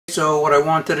So what I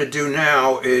wanted to do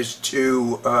now is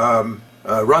to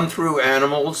run through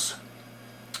Animals,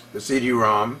 the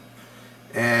CD-ROM,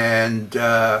 and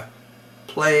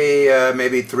play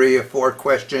maybe 3 or 4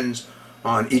 questions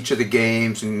on each of the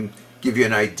games and give you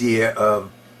an idea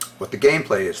of what the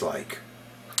gameplay is like.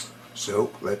 So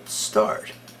let's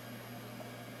start.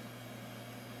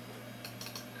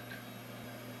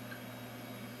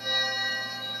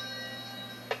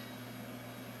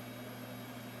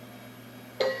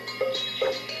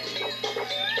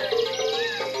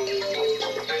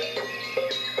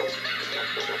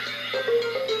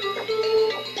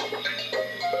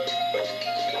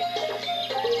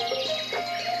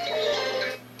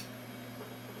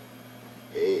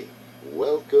 Hey,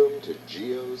 welcome to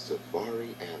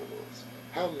GeoSafari Animals.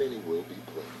 How many will be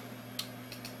playing?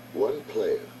 1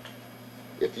 player.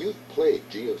 If you've played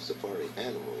GeoSafari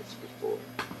Animals before,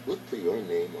 look for your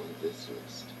name on this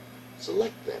list.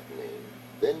 Select that name,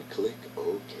 then click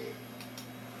OK.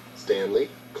 Stanley,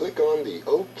 click on the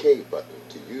OK button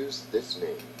to use this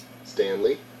name.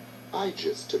 Stanley, I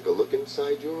just took a look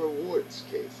inside your awards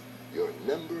case. Your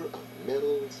number of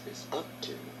medals is up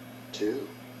to 2.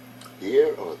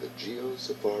 Here are the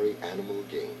GeoSafari Animal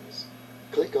Games.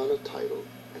 Click on a title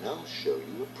and I'll show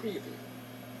you a preview.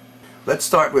 Let's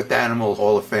start with Animal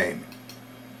Hall of Fame.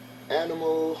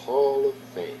 Animal Hall of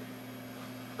Fame.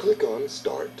 Click on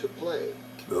Start to Play.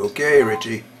 Okay,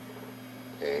 Richie.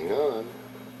 Hang on.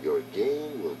 Your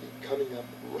game will be coming up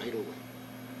right away.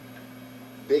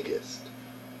 Biggest,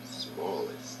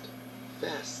 smallest,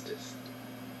 fastest,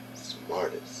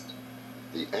 smartest.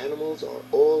 The animals are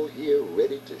all here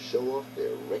ready to show off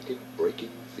their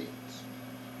record-breaking feats.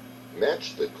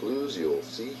 Match the clues you'll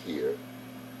see here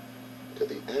to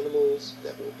the animals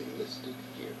that will be listed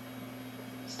here.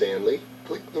 Stanley,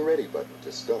 click the Ready button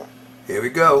to start. Here we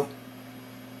go.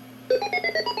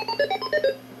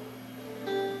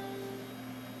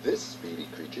 This speedy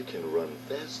creature can run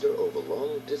faster over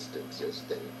long distances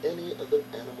than any other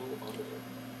animal on Earth.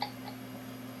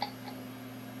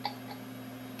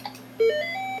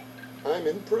 I'm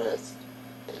impressed.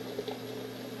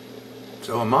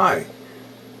 So am I.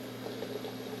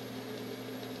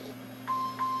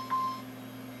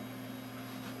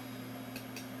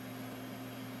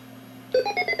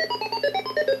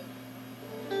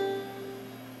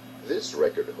 This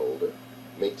record holder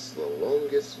makes the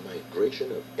longest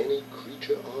migration of any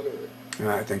creature on Earth.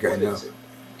 I think I What know is it?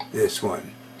 this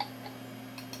one.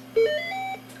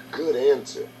 Good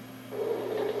answer.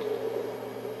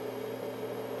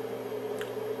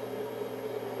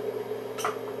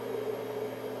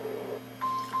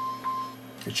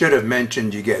 I should have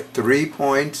mentioned you get 3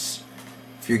 points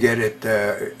if you get it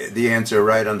the answer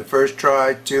right on the first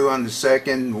try, 2 on the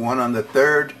second, 1 on the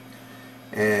third,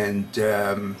 and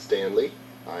Stanley,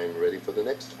 I'm ready for the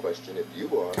next question if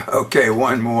you are. okay,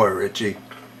 1 more, Richie.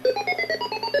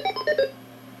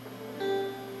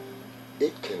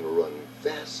 It can run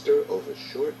faster over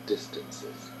short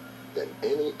distances than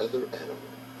any other animal.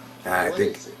 I What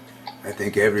think is it? I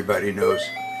think everybody knows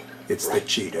it's the Right.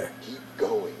 cheetah. Keep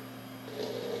going.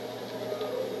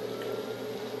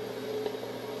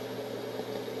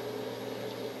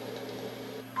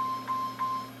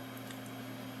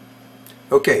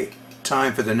 Okay,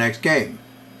 time for the next game.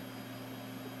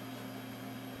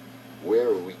 Where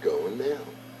are we going now?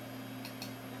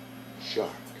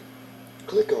 Shark.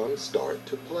 Click on Start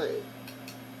to Play.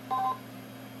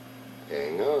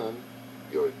 Hang on.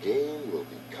 Your game will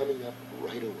be coming up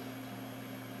right away.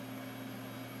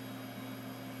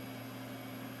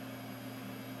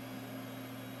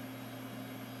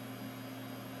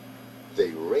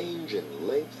 They range in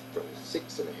length from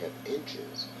 6.5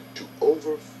 inches to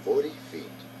over 40 feet.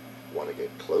 Want to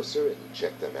get closer and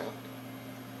check them out?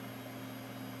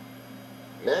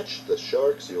 Match the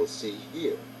sharks you'll see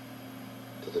here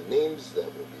to the names that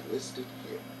will be listed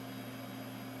here.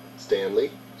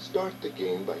 Stanley, start the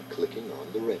game by clicking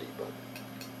on the Ready button.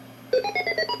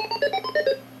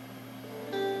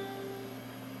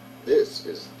 This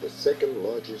is the 2nd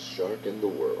largest shark in the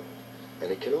world,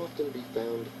 and it can often be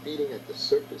found feeding at the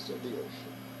surface of the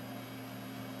ocean.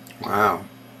 Wow.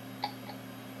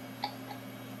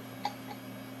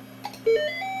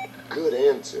 Good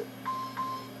answer.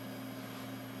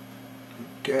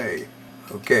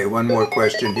 Okay, 1 more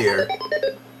question here.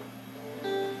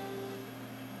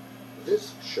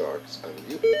 This shark's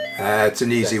unusual. That's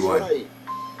an easy That's one. right.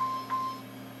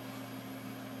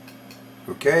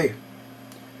 Okay,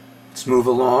 let's move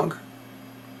along.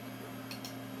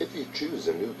 If you choose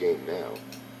a new game now,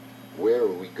 where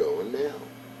are we going now?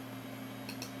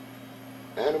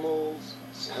 Animals,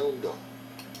 sound off.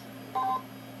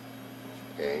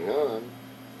 Hang on.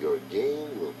 Your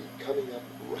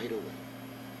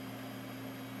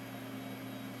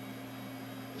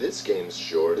This game's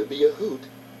sure to be a hoot.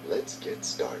 Let's get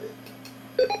started.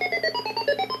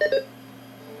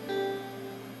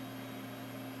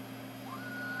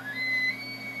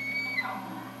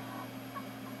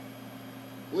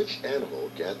 Which animal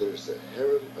gathers a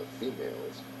harem of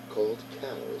females called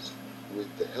cows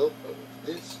with the help of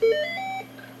this?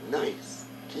 Nice!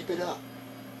 Keep it up!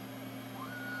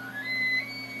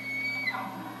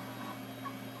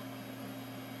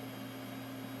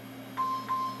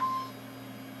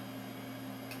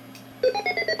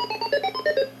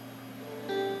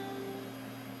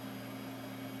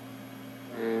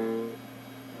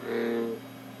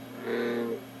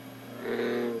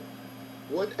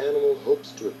 What animal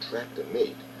hopes to attract a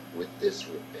mate with this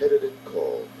repetitive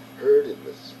call heard in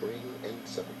the spring and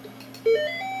summertime?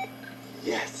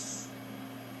 Yes!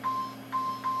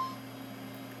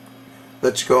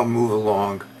 Let's go move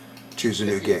along. Choose a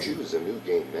new game. If you choose a new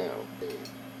game now,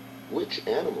 which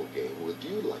animal game would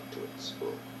you like to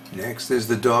explore? Next is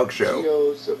the dog show.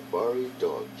 GeoSafari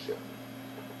Dog Show.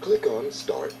 Click on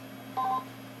Start.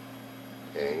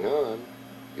 Hang on.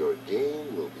 Your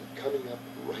game will be coming up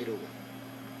right away.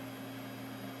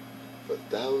 For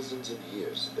thousands of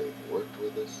years, they've worked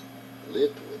with us,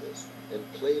 lived with us,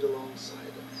 and played alongside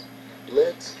us.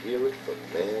 Let's hear it from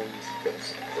man's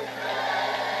best friend.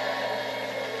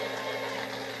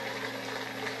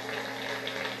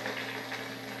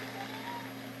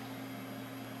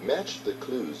 Match the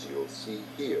clues you'll see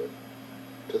here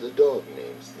to the dog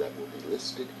names that will be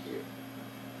listed here.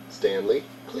 Stanley,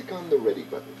 click on the Ready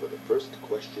button for the first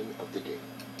question of the game.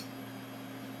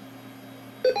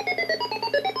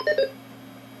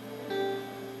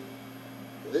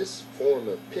 This form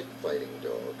of pit-fighting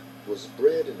dog was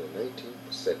bred in the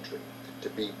 19th century to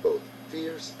be both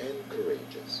fierce and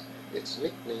courageous. Its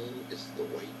nickname is the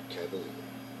White Cavalier.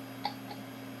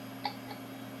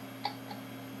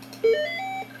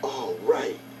 All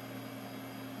right.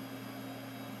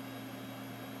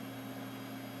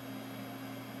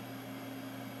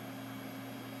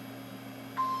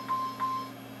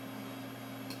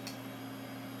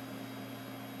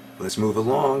 Let's move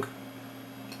along.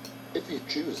 If you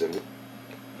choose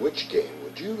which game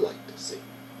would you like to see?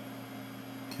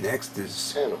 Next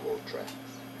is Animal Tracks.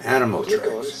 Animal Click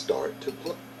on Tracks. Start to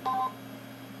play.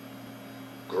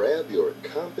 Grab your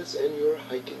compass and your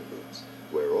hiking boots.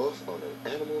 We're off on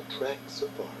an animal track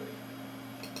safari.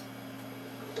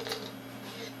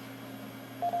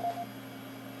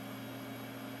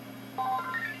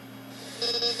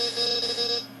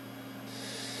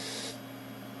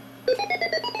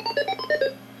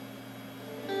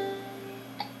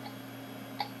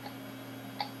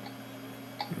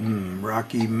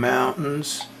 Rocky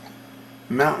Mountains.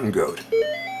 Mountain goat.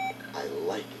 I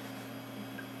like it.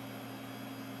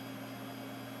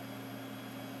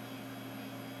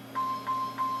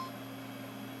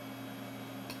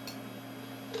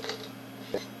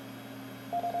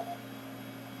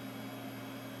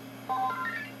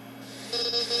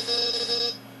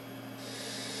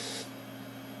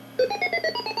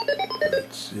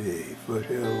 Let's see.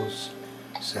 Foothills.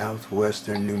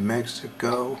 Southwestern New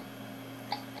Mexico.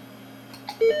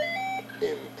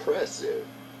 Impressive.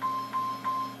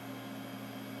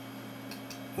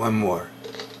 One more.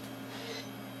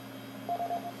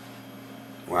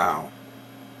 Wow.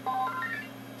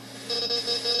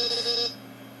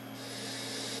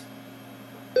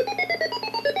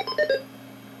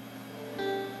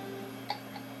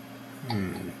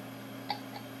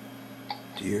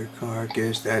 Deer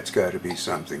carcass. That's got to be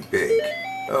something big.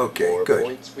 Okay, More good.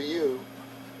 points for you.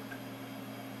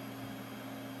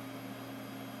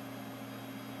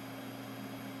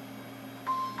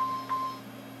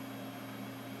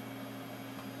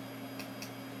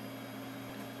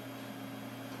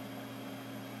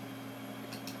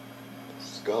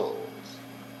 Skulls.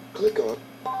 Click on.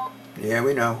 Yeah,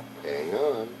 we know. Hang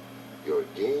on. Your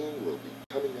game will be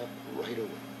coming up right away.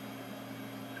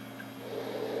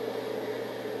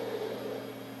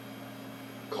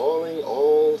 Calling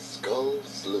all skull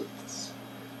sleuths.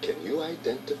 Can you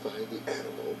identify the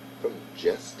animal from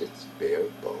just its bare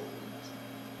bones?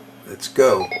 Let's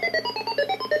go.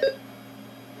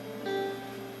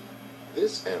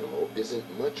 This animal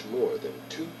isn't much more than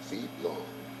 2 feet long,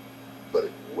 but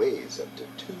it weighs up to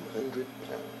 200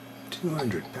 pounds.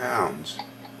 200 pounds.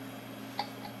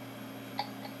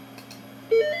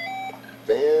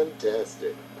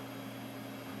 Fantastic.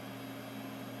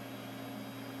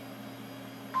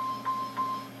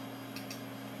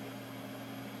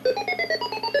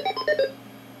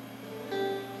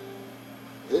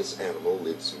 This animal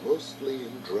lives mostly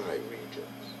in dry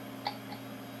regions.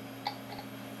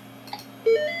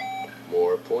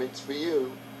 More points for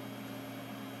you.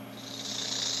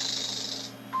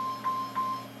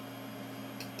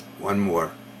 One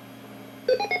more.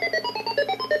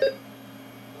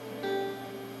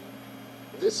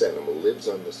 This animal lives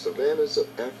on the savannas of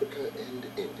Africa and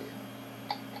India.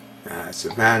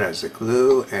 Savannah is a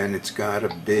clue, and it's got to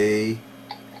be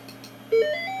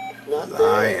Not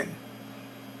lion.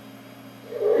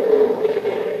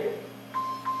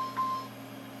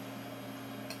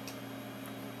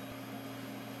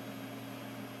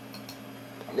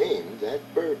 Name that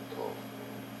bird call.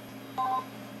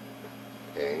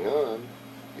 Hang on.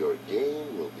 Your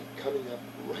game will be coming up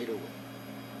right away.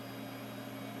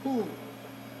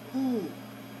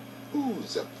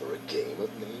 Who's up for a game of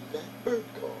Name That Bird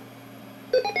Call?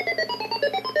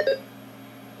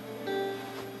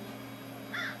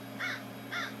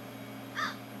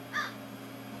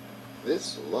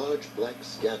 This large black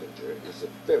scavenger is a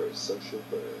very social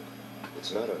bird.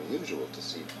 It's not unusual to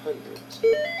see hundreds.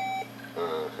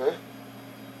 Uh-huh.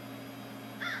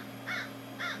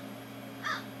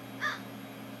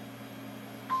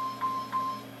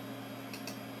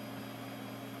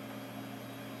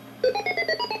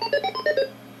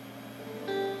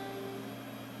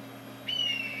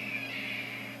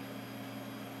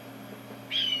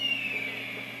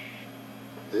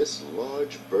 This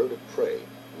large bird of prey,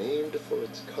 named for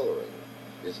its coloring,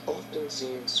 is often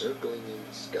seen circling in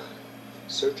the sky,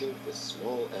 searching for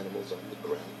small animals on the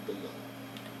ground below.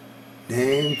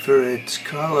 Named for its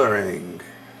coloring.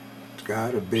 It's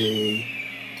got to be...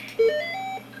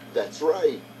 That's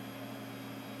right.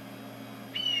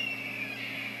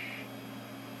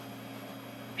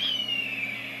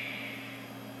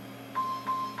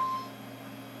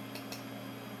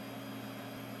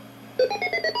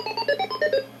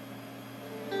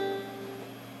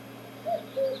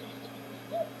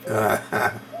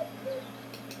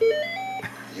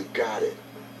 You got it.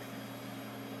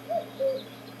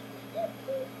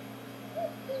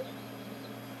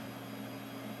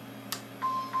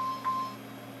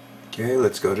 Okay,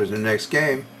 let's go to the next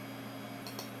game.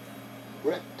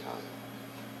 Reptile.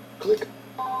 Click.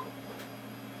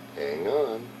 Hang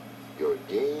on. Your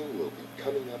game will be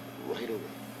coming up right away.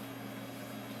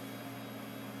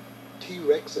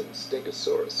 T-Rex and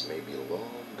Stegosaurus may be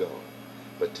long gone,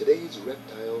 but today's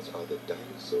reptiles are the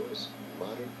dinosaurs'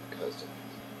 modern cousins.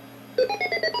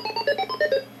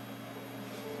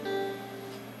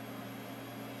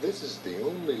 This is the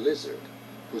only lizard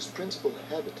whose principal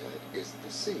habitat is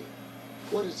the sea.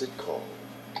 What is it called?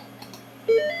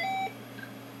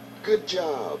 Good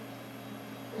job!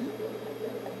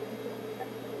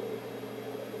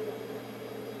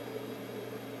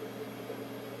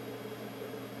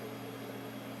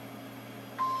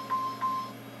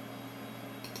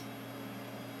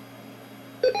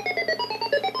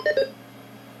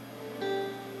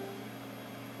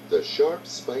 The sharp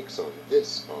spikes on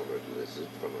this armored lizard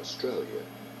from Australia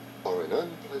are an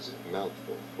unpleasant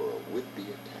mouthful for a would-be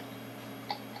attack.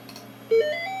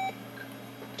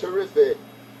 Terrific!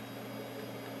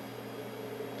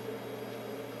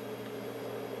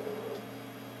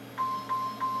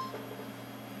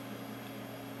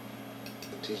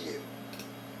 To you.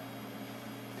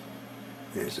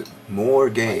 There's more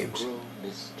games. Micro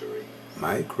Mysteries.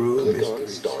 Micro Click Mysteries. on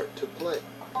Start to Play.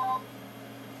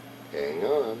 Hang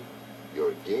on.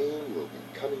 Your game will be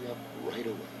coming up right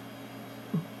away.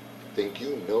 Think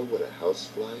you know what a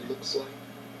housefly looks like?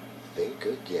 Think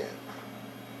again.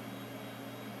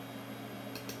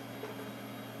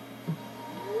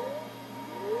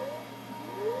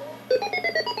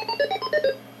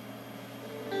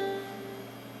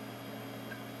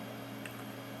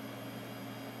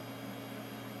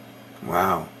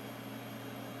 Wow.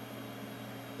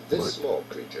 This small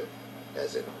creature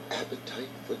has an appetite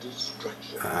for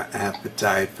destruction.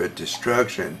 Appetite for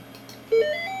destruction.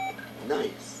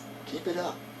 Nice. Keep it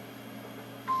up.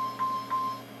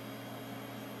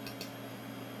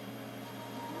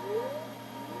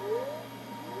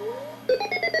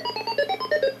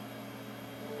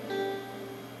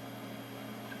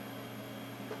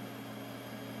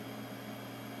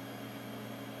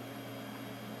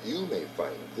 You may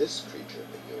find this creature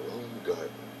in your own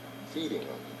garden, feeding on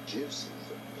the juices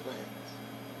of plants.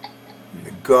 In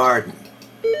the garden.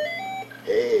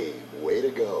 Hey, way to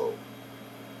go.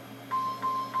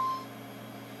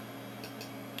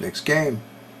 Next game.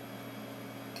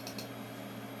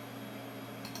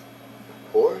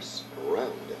 Horse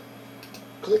Roundup.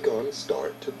 Click on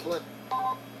Start to Play.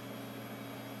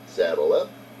 Saddle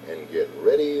up and get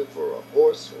ready for a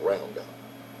horse roundup.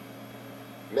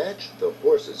 Match the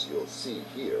horses you'll see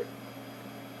here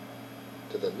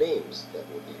to the names that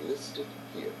will be listed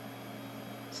here.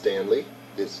 Stanley,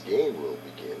 this game will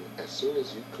begin as soon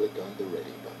as you click on the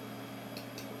ready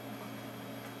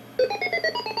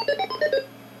button.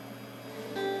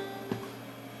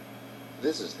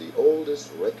 This is the oldest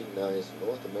recognized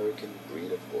North American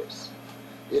breed of horse.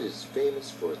 It is famous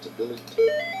for its ability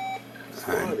to...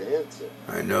 Smart answer.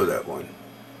 I know that one.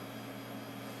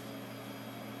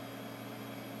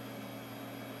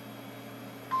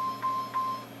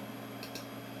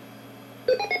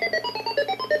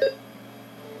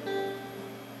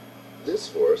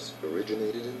 This horse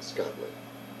originated in Scotland.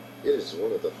 It is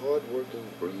one of the hard-working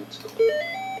breeds.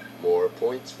 More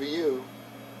points for you.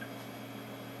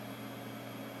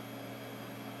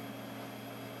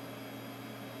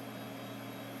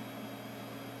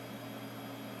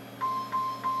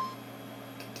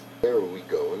 Where are we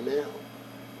going now?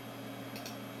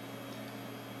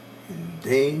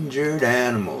 Endangered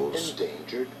animals.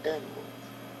 Endangered animals.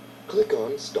 Click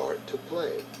on Start to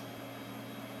play.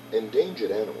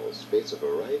 Endangered animals face a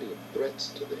variety of threats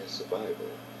to their survival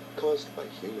caused by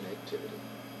human activity.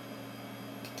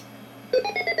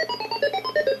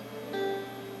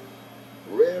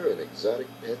 Rare and exotic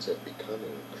pets have become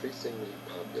increasingly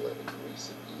popular in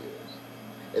recent years,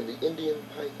 and the Indian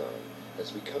python has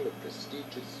become a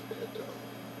prestigious pet dog.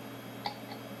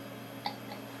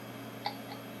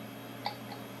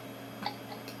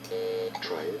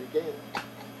 Try it again.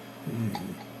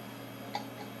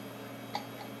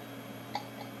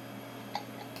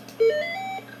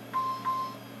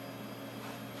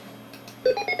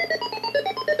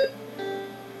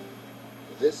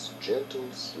 This gentle,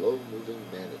 slow-moving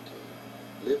manatee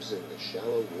lives in the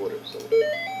shallow waters of...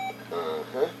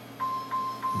 Uh-huh.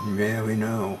 Yeah, we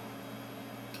know.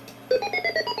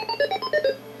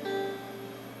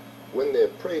 When their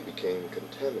prey became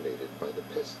contaminated by the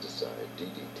pesticide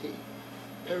DDT,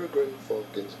 peregrine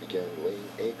falcons began laying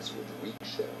eggs with weak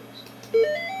shells.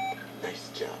 Nice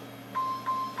job.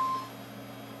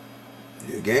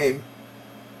 New game.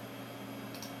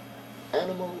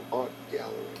 Animal Art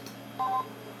Gallery.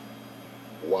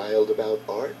 Wild about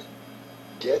art?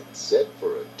 Get set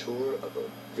for a tour of a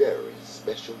very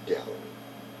special gallery.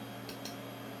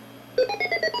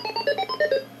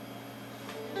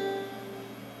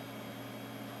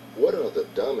 What are the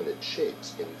dominant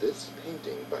shapes in this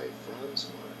painting by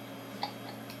Franz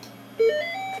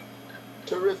Marc?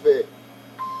 Terrific!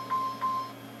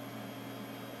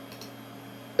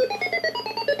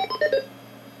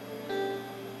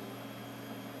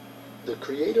 The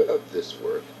creator of this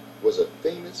work was a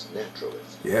famous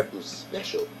naturalist. Yep. Who's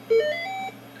special.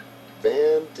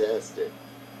 Fantastic.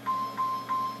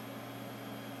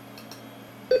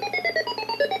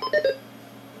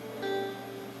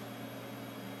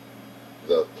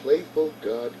 The playful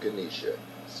god Ganesha,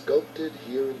 sculpted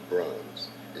here in bronze,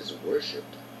 is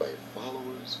worshipped by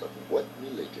followers of what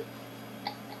religion?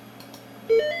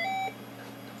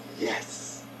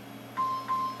 Yes!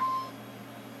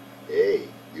 Hey,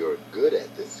 you're good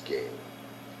at this game.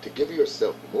 To give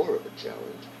yourself more of a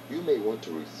challenge, you may want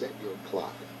to reset your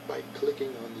clock by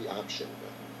clicking on the option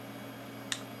button.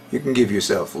 You can give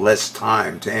yourself less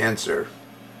time to answer,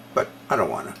 but I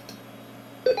don't want to.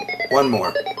 One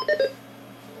more.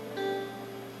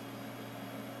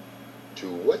 To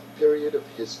what period of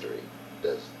history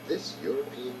does this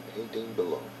European painting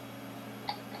belong?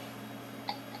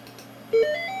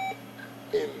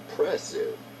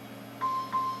 Impressive.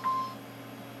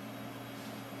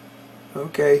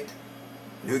 Okay.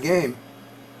 New game.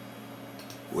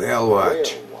 Whale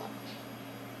watch. Whale watch.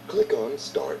 Click on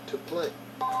Start to play.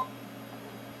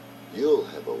 You'll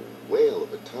have a whale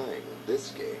of a time in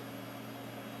this game.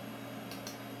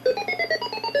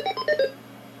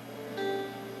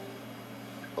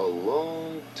 A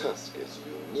long tusk is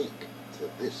unique to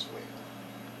this whale.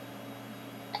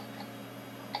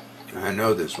 I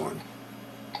know this one.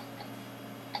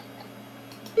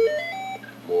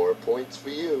 More points for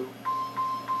you.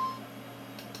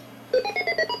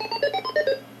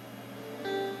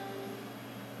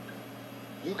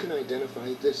 You can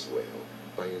identify this whale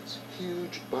by its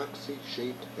huge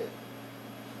boxy-shaped head.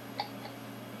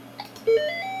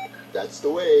 That's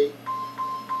the way.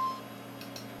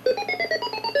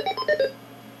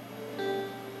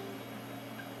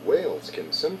 Whales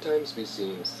can sometimes be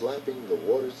seen slapping the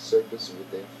water's surface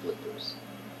with their flippers.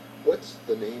 What's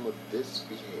the name of this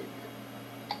behavior?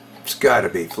 It's got to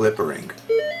be flippering.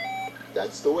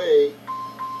 That's the way.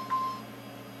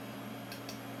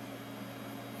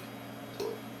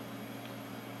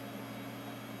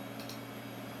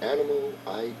 Animal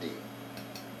ID.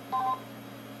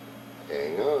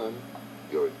 Hang on,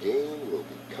 your game will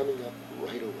be coming up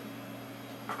right away.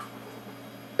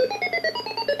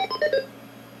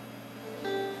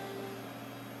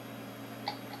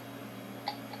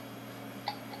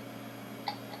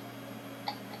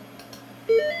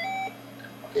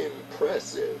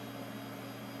 Impressive.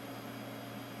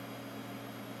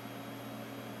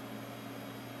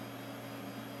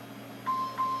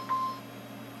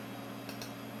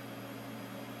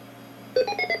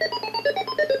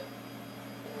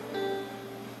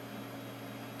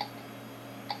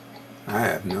 I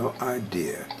have no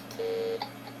idea.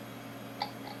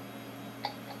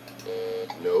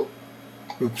 Nope.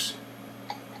 Oops.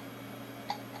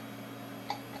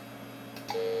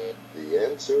 The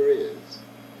answer is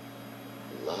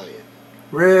lion.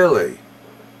 Really?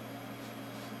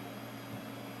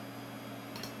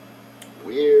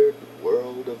 Weird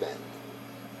World of Animals.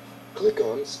 Click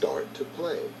on Start to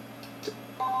Play.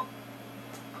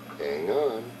 Hang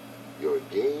on. Your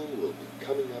game will be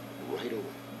coming up right away.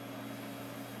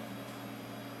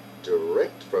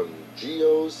 Direct from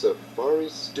GeoSafari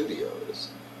Studios,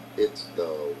 it's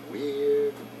the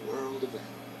Weird World of Animals.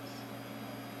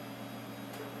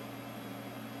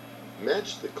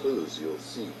 Match the clues you'll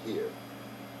see here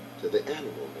to the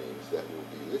animal names that will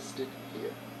be listed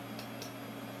here.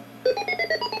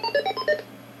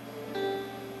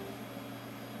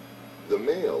 The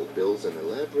male builds an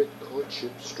elaborate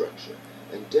courtship structure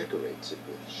and decorates it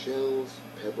with shells,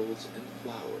 pebbles, and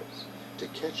flowers to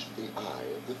catch the eye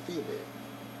of the female.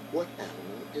 What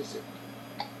animal is it?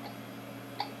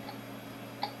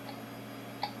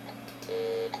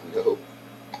 Nope.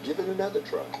 Give it another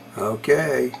try.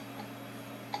 Okay.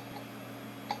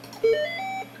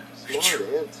 Smart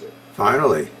answer.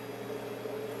 Finally.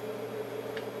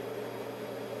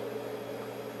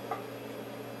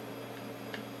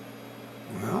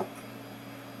 Well,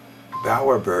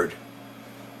 bowerbird.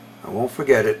 I won't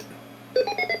forget it.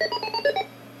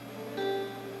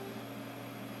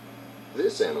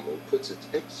 This animal puts its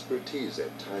expertise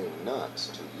at tying knots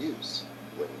to use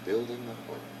when building a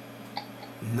home.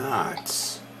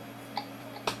 Knots.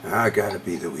 I gotta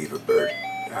be the weaver bird.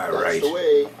 All That's right. the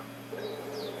way.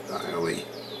 Finally.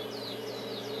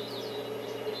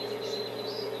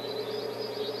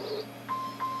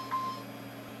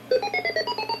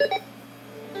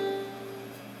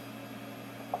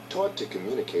 Taught to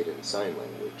communicate in sign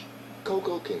language,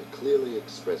 Coco can clearly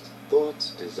express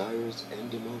thoughts, desires,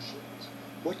 and emotions.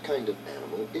 What kind of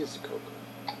animal is Coco?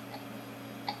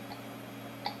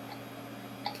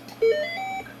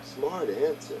 Smart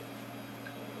answer.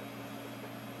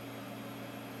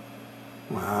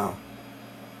 Wow.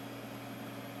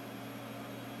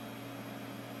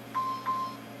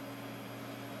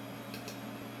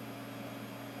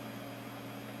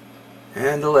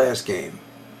 And the last game.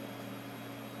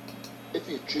 If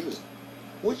you choose,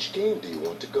 which game do you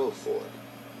want to go for?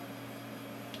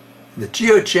 The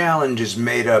Geo Challenge is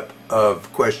made up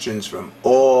of questions from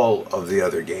all of the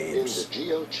other In games. the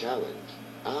Geo Challenge,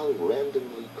 I'll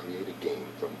randomly create a game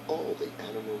from all the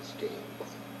animals' games.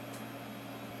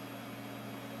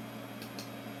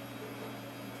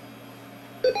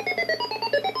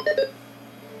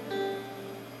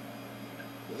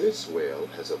 This whale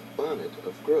has a bonnet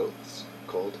of growths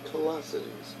called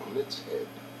callosities on its head.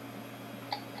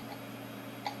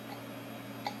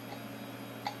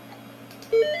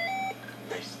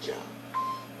 Nice job.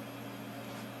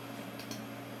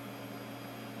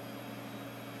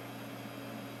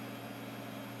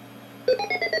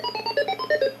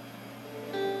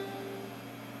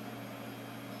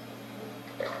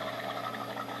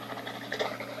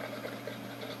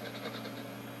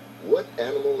 What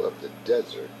animal of the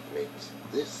desert makes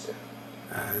this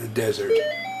sound? The desert.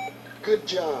 Good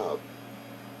job.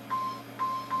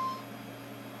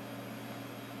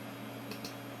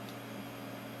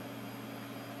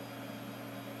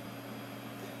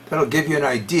 That'll give you an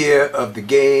idea of the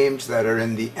games that are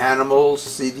in the Animals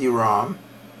CD-ROM.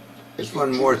 There's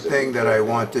one more thing that I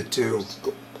wanted to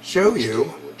show you.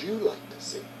 Which game would you like to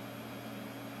see?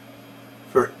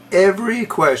 For every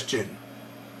question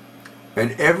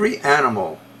and every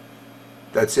animal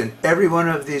that's in every one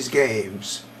of these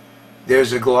games,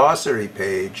 there's a glossary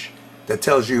page that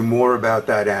tells you more about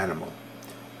that animal.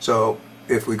 So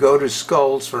if we go to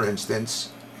skulls, for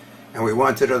instance, and we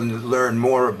wanted to learn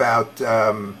more about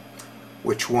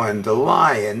which one, the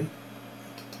lion,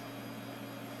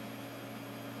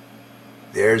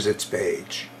 there's its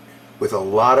page with a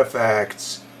lot of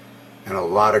facts and a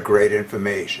lot of great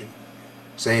information.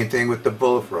 Same thing with the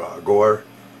bullfrog, or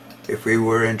if we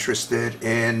were interested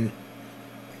in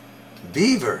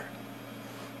beaver,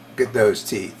 look at those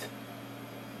teeth.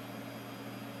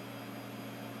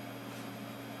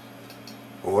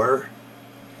 Or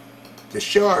the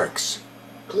sharks.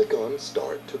 Click on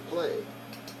Start to Play.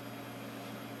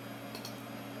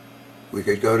 We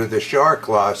could go to the shark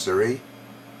glossary.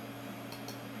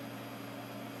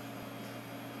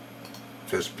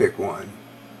 Just pick one.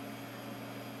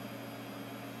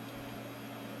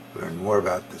 Learn more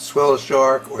about the swell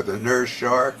shark or the nurse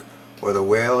shark or the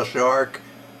whale shark.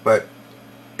 But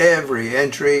every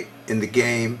entry in the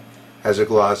game has a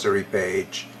glossary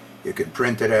page. You can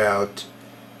print it out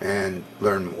and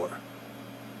learn more.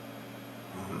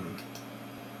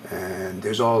 And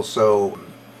there's also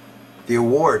the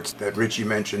awards that Richie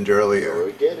mentioned earlier.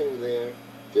 You're getting there.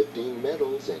 15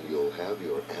 medals and you'll have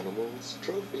your animal's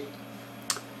trophy.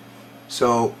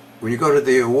 So when you go to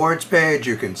the awards page,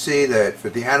 you can see that for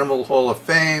the Animal Hall of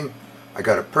Fame, I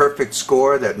got a perfect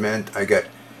score. That meant I got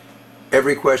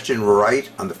every question right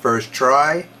on the first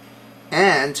try,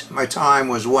 and my time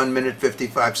was 1 minute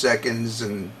 55 seconds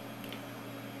and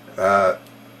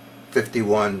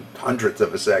 51 hundredths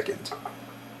of a second.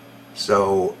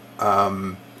 So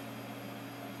I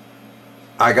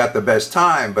got the best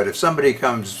time. But if somebody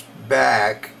comes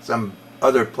back, some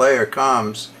other player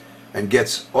comes and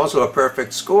gets also a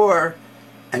perfect score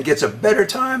and gets a better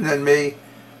time than me,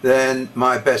 then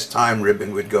my best time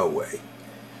ribbon would go away.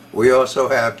 We also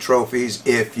have trophies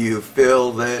if you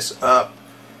fill this up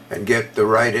and get the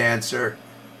right answer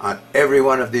on every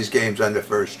one of these games on the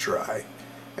first try.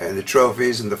 And the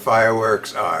trophies and the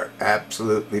fireworks are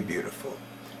absolutely beautiful.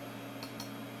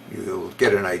 You'll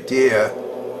get an idea,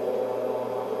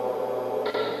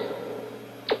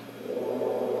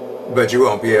 but you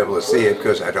won't be able to see it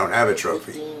because I don't have a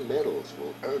trophy. 15 medals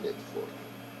will earn it for you.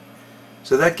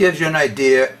 So that gives you an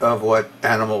idea of what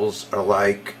animals are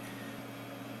like